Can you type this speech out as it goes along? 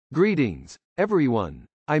Greetings, everyone.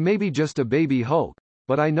 I may be just a baby Hulk,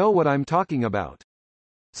 but I know what I'm talking about.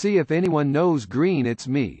 See if anyone knows green, it's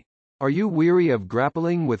me. Are you weary of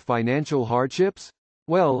grappling with financial hardships?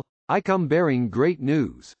 Well, I come bearing great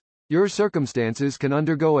news. Your circumstances can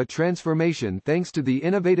undergo a transformation thanks to the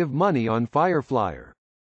innovative money on Flier.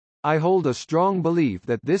 I hold a strong belief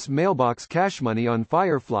that this mailbox cash money on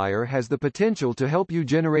Flier has the potential to help you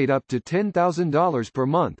generate up to $10,000 per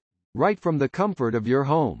month, right from the comfort of your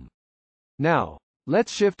home. Now, let's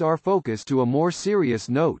shift our focus to a more serious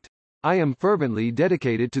note. I am fervently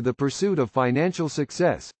dedicated to the pursuit of financial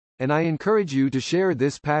success, and I encourage you to share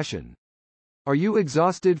this passion. Are you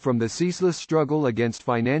exhausted from the ceaseless struggle against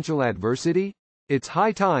financial adversity? It's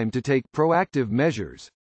high time to take proactive measures.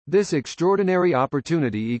 This extraordinary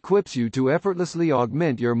opportunity equips you to effortlessly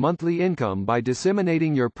augment your monthly income by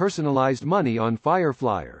disseminating your personalized money on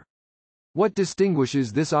Flier. What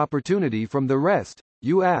distinguishes this opportunity from the rest,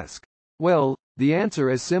 you ask? Well, the answer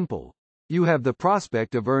is simple. You have the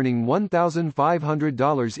prospect of earning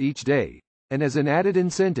 $1,500 each day, and as an added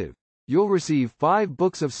incentive, you'll receive 5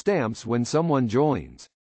 books of stamps when someone joins.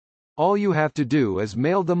 All you have to do is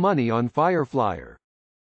mail the money on Flier.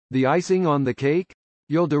 The icing on the cake?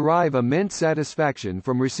 You'll derive immense satisfaction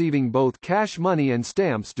from receiving both cash money and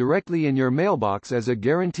stamps directly in your mailbox as a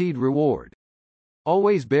guaranteed reward.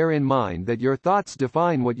 Always bear in mind that your thoughts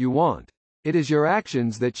define what you want. It is your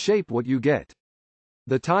actions that shape what you get.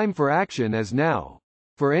 The time for action is now.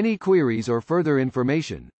 For any queries or further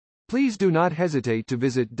information, please do not hesitate to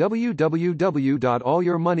visit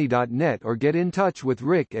www.allyourmoney.net or get in touch with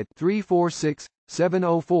Rick at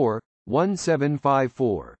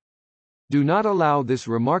 346-704-1754. Do not allow this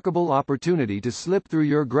remarkable opportunity to slip through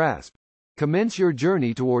your grasp. Commence your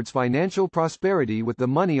journey towards financial prosperity with the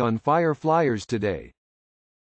money on Fliers today.